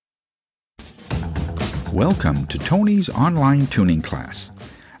Welcome to Tony's online tuning class.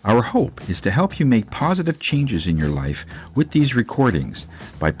 Our hope is to help you make positive changes in your life with these recordings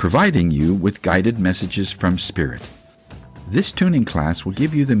by providing you with guided messages from Spirit. This tuning class will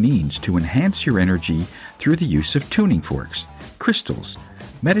give you the means to enhance your energy through the use of tuning forks, crystals,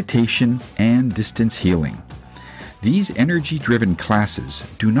 meditation, and distance healing. These energy-driven classes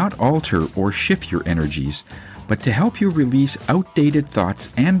do not alter or shift your energies, but to help you release outdated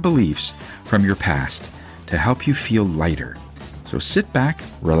thoughts and beliefs from your past to help you feel lighter. So sit back,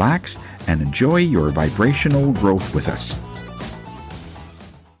 relax, and enjoy your vibrational growth with us.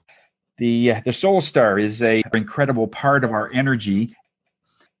 The soul star is an incredible part of our energy.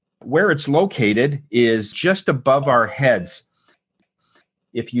 Where it's located is just above our heads.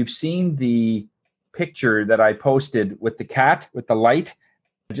 If you've seen the picture that I posted with the cat, with the light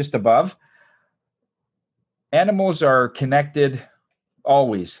just above, animals are connected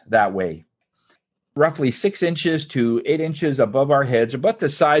always that way. Roughly 6 inches to 8 inches above our heads, about the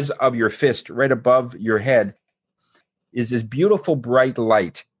size of your fist, right above your head, is this beautiful bright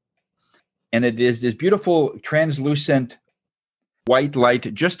light. And it is this beautiful translucent white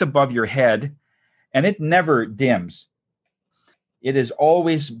light just above your head, and it never dims. It is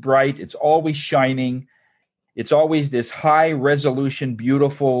always bright. It's always shining. It's always this high resolution,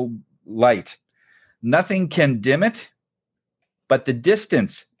 beautiful light. Nothing can dim it, but the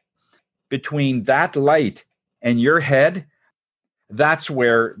distance between that light and your head, that's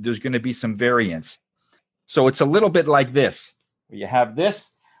where there's going to be some variance. So it's a little bit like this. You have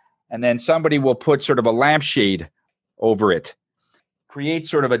this, and then somebody will put sort of a lampshade over it, create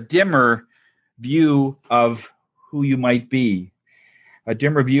sort of a dimmer view of who you might be, a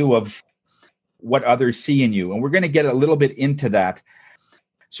dimmer view of what others see in you. And we're going to get a little bit into that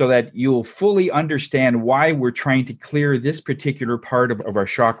so that you'll fully understand why we're trying to clear this particular part of our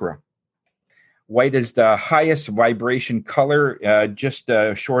chakra. White is the highest vibration color, just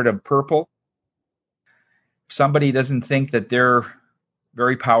short of purple. If somebody doesn't think that they're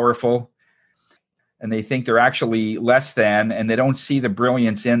very powerful and they think they're actually less than, and they don't see the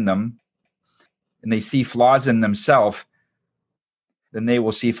brilliance in them, and they see flaws in themselves, then they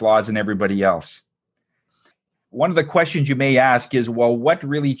will see flaws in everybody else. One of the questions you may ask is, well, what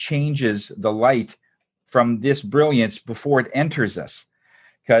really changes the light from this brilliance before it enters us?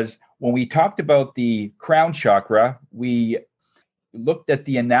 Because when we talked about the crown chakra, we looked at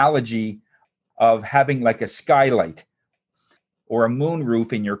the analogy of having like a skylight or a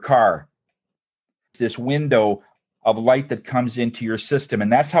moonroof in your car. This window of light that comes into your system,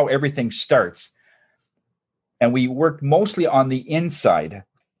 and that's how everything starts. And we worked mostly on the inside.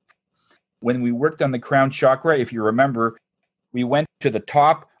 When we worked on the crown chakra, if you remember, we went to the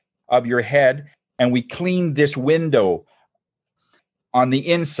top of your head and we cleaned this window on the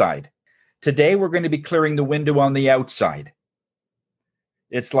inside. Today, we're going to be clearing the window on the outside.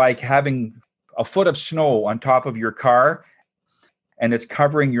 It's like having a foot of snow on top of your car and it's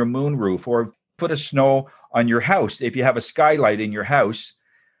covering your moonroof, or a foot of snow on your house. If you have a skylight in your house,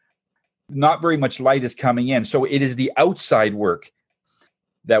 not very much light is coming in. So it is the outside work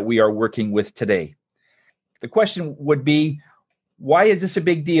that we are working with today. The question would be, why is this a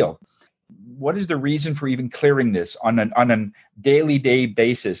big deal? What is the reason for even clearing this on a daily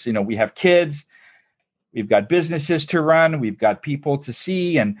basis? You know, we have kids, we've got businesses to run, we've got people to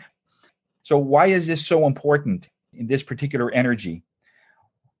see. And so why is this so important in this particular energy?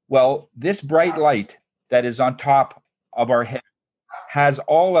 Well, this bright light that is on top of our head has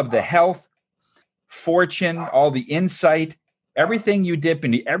all of the health, fortune, all the insight, everything you dip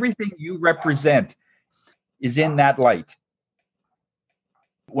into, everything you represent is in that light.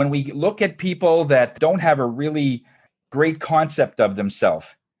 When we look at people that don't have a really great concept of themselves,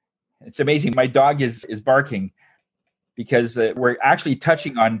 it's amazing. My dog is barking because we're actually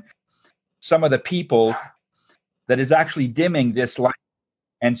touching on some of the people that is actually dimming this light.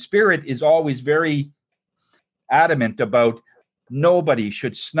 And Spirit is always very adamant about nobody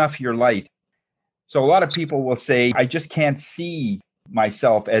should snuff your light. So a lot of people will say, I just can't see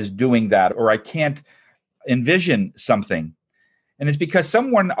myself as doing that, or I can't envision something. And it's because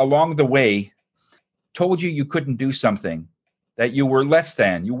someone along the way told you couldn't do something, that you were less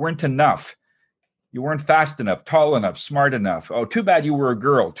than, you weren't enough, you weren't fast enough, tall enough, smart enough. Oh, too bad you were a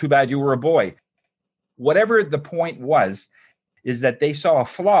girl, too bad you were a boy. Whatever the point was, is that they saw a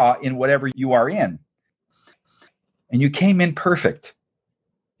flaw in whatever you are in. And you came in perfect.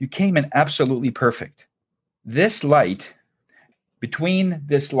 You came in absolutely perfect. This light, between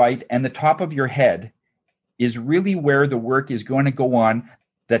this light and the top of your head, is really where the work is going to go on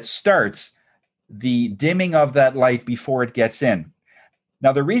that starts the dimming of that light before it gets in.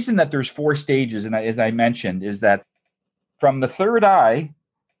 Now, the reason that there's 4 stages, and as I mentioned, is that from the third eye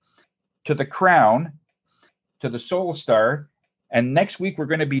to the crown to the soul star, and next week we're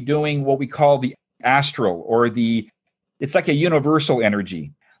going to be doing what we call the astral, or it's like a universal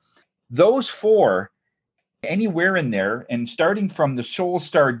energy. Those 4, anywhere in there, and starting from the soul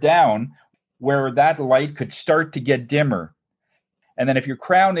star down, where that light could start to get dimmer. And then if your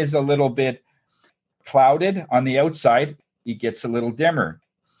crown is a little bit clouded on the outside, it gets a little dimmer.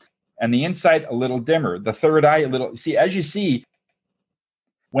 And the inside, a little dimmer. The third eye, a little. See, as you see,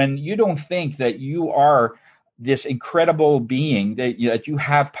 when you don't think that you are this incredible being, that you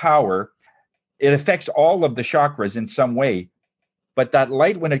have power, it affects all of the chakras in some way. But that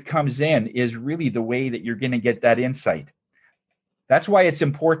light, when it comes in, is really the way that you're going to get that insight. That's why it's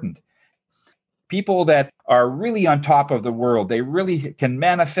important. People that are really on top of the world, they really can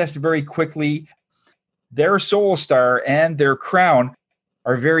manifest very quickly. Their soul star and their crown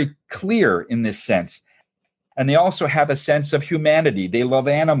are very clear in this sense. And they also have a sense of humanity. They love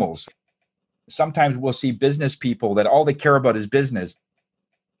animals. Sometimes we'll see business people that all they care about is business.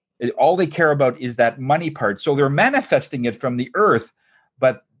 All they care about is that money part. So they're manifesting it from the earth,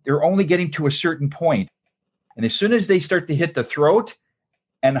 but they're only getting to a certain point. And as soon as they start to hit the throat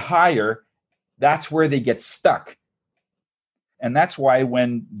and higher, that's where they get stuck. And that's why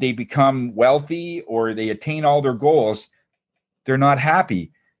when they become wealthy or they attain all their goals, they're not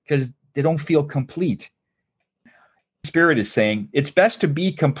happy because they don't feel complete. Spirit is saying it's best to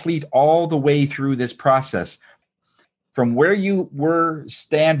be complete all the way through this process. From where you were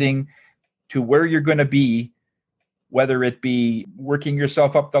standing to where you're going to be, whether it be working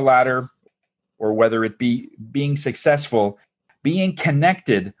yourself up the ladder or whether it be being successful, being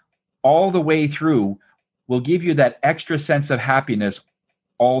connected all the way through will give you that extra sense of happiness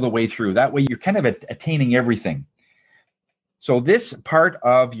all the way through. That way you're kind of attaining everything. So this part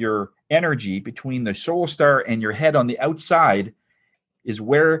of your energy between the soul star and your head on the outside is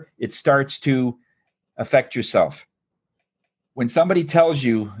where it starts to affect yourself. When somebody tells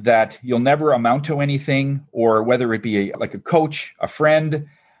you that you'll never amount to anything, or whether it be like a coach, a friend,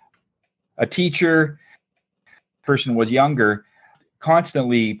 a teacher, person was younger,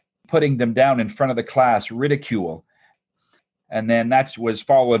 constantly putting them down in front of the class, ridicule. And then that was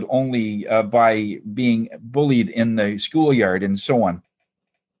followed only by being bullied in the schoolyard and so on.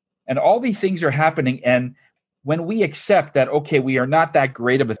 And all these things are happening. And when we accept that, okay, we are not that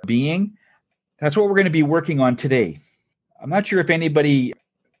great of a being, that's what we're going to be working on today. I'm not sure if anybody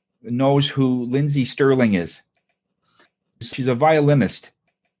knows who Lindsey Stirling is. She's a violinist,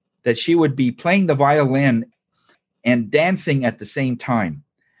 that she would be playing the violin and dancing at the same time.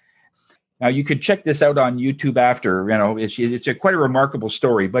 Now, you could check this out on YouTube after, it's quite a remarkable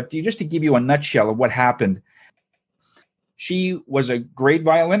story, but just to give you a nutshell of what happened, she was a great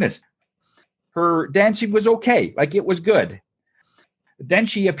violinist. Her dancing was okay, like it was good. Then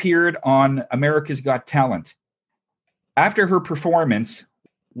she appeared on America's Got Talent. After her performance,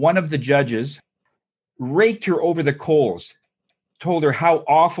 one of the judges raked her over the coals, told her how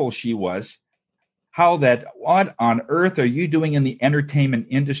awful she was, how that, what on earth are you doing in the entertainment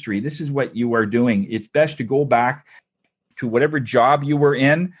industry? This is what you are doing. It's best to go back to whatever job you were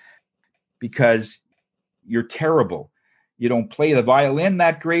in because you're terrible. You don't play the violin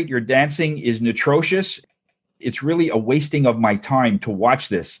that great. Your dancing is atrocious. It's really a wasting of my time to watch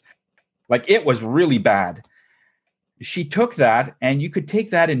this. Like, it was really bad. She took that, and you could take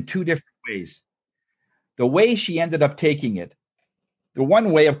that in 2 different ways. The way she ended up taking it, the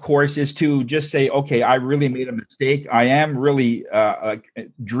one way, of course, is to just say, okay, I really made a mistake. I am really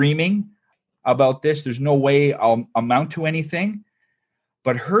dreaming about this. There's no way I'll amount to anything.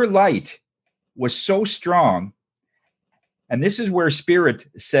 But her light was so strong. And this is where Spirit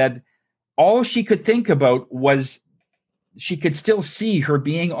said all she could think about was she could still see her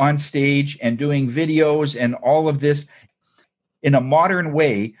being on stage and doing videos and all of this in a modern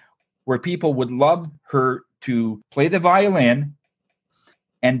way where people would love her to play the violin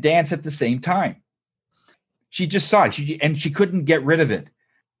and dance at the same time. She just saw it, and she couldn't get rid of it.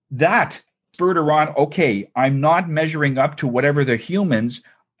 That spurred her on, okay, I'm not measuring up to whatever the humans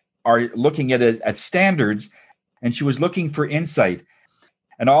are looking at standards, and she was looking for insight.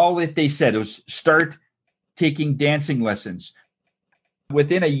 And all that they said was start taking dancing lessons.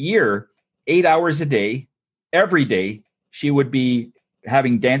 Within a year, 8 hours a day, every day, she would be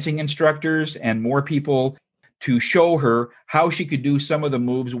having dancing instructors and more people to show her how she could do some of the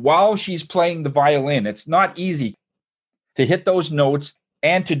moves while she's playing the violin. It's not easy to hit those notes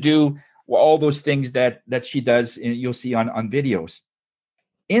and to do all those things that she does, you'll see on videos.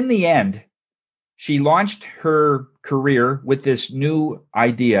 In the end, She launched her career with this new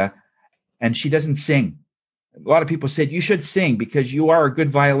idea, and she doesn't sing. A lot of people said, you should sing because you are a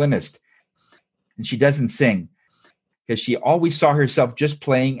good violinist. And she doesn't sing because she always saw herself just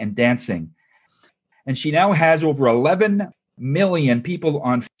playing and dancing. And she now has over 11 million people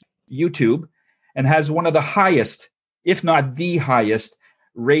on YouTube and has one of the highest, if not the highest,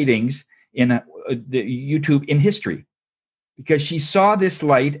 ratings in the YouTube in history, because she saw this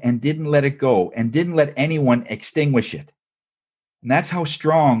light and didn't let it go and didn't let anyone extinguish it. And that's how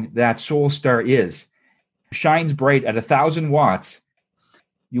strong that soul star is. Shines bright at 1,000 watts.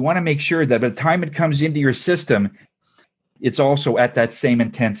 You want to make sure that by the time it comes into your system, it's also at that same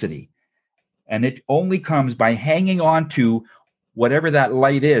intensity. And it only comes by hanging on to whatever that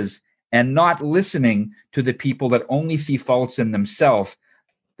light is and not listening to the people that only see faults in themselves,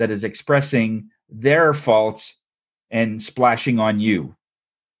 that is expressing their faults and splashing on you.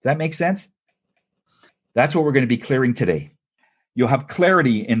 Does that make sense? That's what we're going to be clearing today. You'll have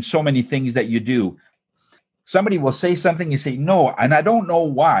clarity in so many things that you do. Somebody will say something, you say, no, and I don't know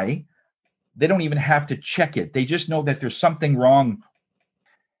why. They don't even have to check it. They just know that there's something wrong.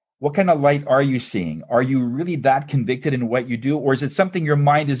 What kind of light are you seeing? Are you really that convicted in what you do? Or is it something your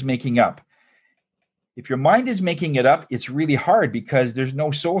mind is making up? If your mind is making it up, it's really hard because there's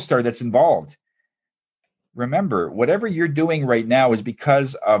no soul star that's involved. Remember, whatever you're doing right now is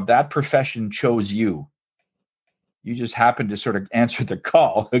because of that profession chose you. You just happen to sort of answer the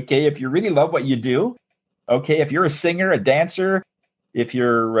call, okay? If you really love what you do, okay, if you're a singer, a dancer, if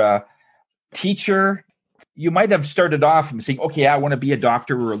you're a teacher, you might have started off saying, okay, I want to be a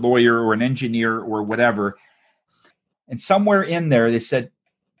doctor or a lawyer or an engineer or whatever. And somewhere in there, they said,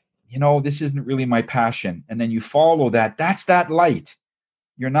 this isn't really my passion. And then you follow that. That's that light.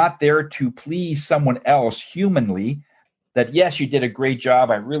 You're not there to please someone else humanly, that, yes, you did a great job.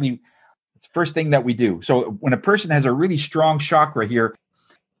 It's the first thing that we do. So when a person has a really strong chakra here,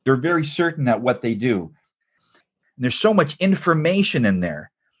 they're very certain at what they do. And there's so much information in there.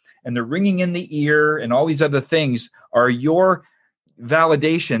 And the ringing in the ear and all these other things are your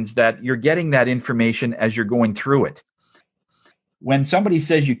validations that you're getting that information as you're going through it. When somebody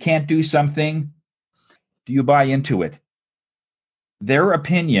says you can't do something, do you buy into it? Their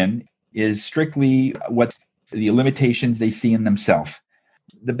opinion is strictly what the limitations they see in themselves.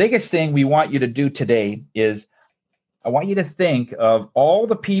 The biggest thing we want you to do today is I want you to think of all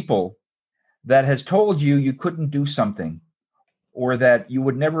the people that has told you you couldn't do something or that you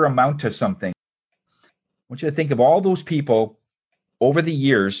would never amount to something. I want you to think of all those people over the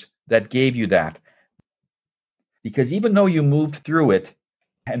years that gave you that. Because even though you moved through it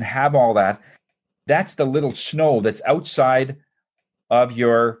and have all that, that's the little snow that's outside of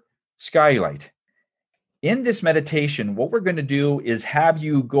your skylight. In this meditation, what we're going to do is have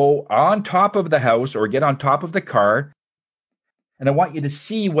you go on top of the house or get on top of the car, and I want you to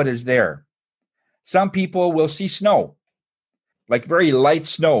see what is there. Some people will see snow, like very light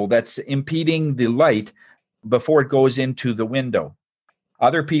snow that's impeding the light before it goes into the window.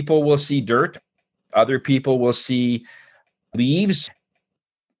 Other people will see dirt. Other people will see leaves.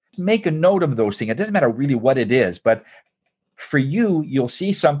 Make a note of those things. It doesn't matter really what it is, but for you, you'll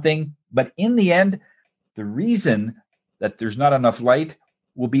see something. But in the end, the reason that there's not enough light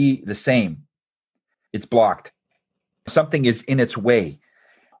will be the same. It's blocked. Something is in its way.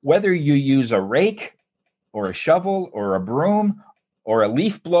 Whether you use a rake or a shovel or a broom or a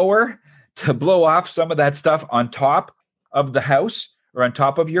leaf blower to blow off some of that stuff on top of the house or on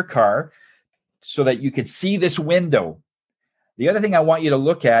top of your car so that you can see this window. The other thing I want you to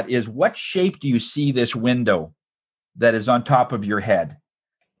look at is what shape do you see this window that is on top of your head?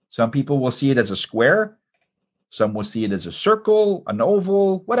 Some people will see it as a square. Some will see it as a circle, an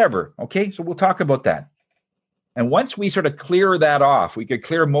oval, whatever. Okay, so we'll talk about that. And once we sort of clear that off, we could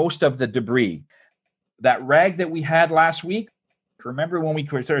clear most of the debris. That rag that we had last week, remember when we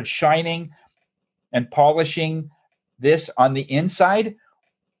started shining and polishing this on the inside?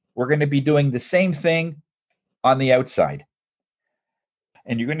 We're going to be doing the same thing on the outside.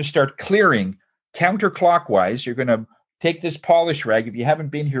 And you're going to start clearing counterclockwise. You're going to take this polish rag, if you haven't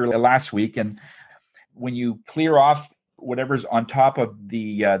been here last week, and when you clear off whatever's on top of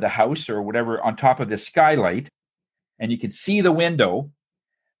the house or whatever on top of the skylight, and you can see the window,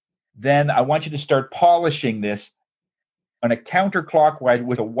 then I want you to start polishing this on a counterclockwise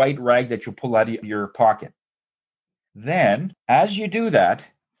with a white rag that you'll pull out of your pocket. Then, as you do that,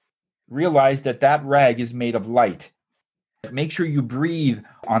 realize that that rag is made of light. Make sure you breathe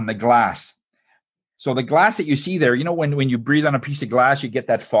on the glass. So the glass that you see there, when you breathe on a piece of glass, you get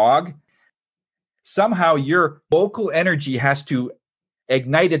that fog. Somehow your vocal energy has to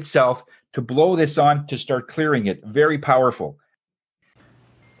ignite itself to blow this on to start clearing it. Very powerful.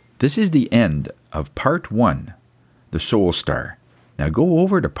 This is the end of part 1, the Soul Star. Now go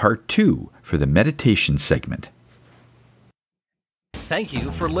over to part 2 for the meditation segment. Thank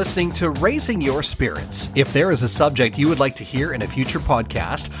you for listening to Raising Your Spirits. If there is a subject you would like to hear in a future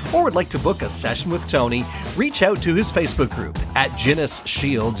podcast or would like to book a session with Tony, reach out to his Facebook group at Ginnis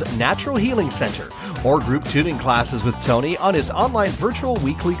Shields Natural Healing Center or group tuning classes with Tony on his online virtual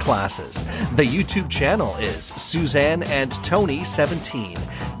weekly classes. The YouTube channel is Suzanne and Tony 17.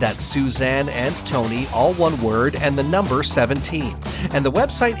 That's Suzanne and Tony, all one word, and the number 17. And the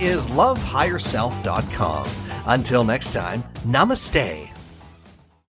website is lovehigherself.com. Until next time, namaste.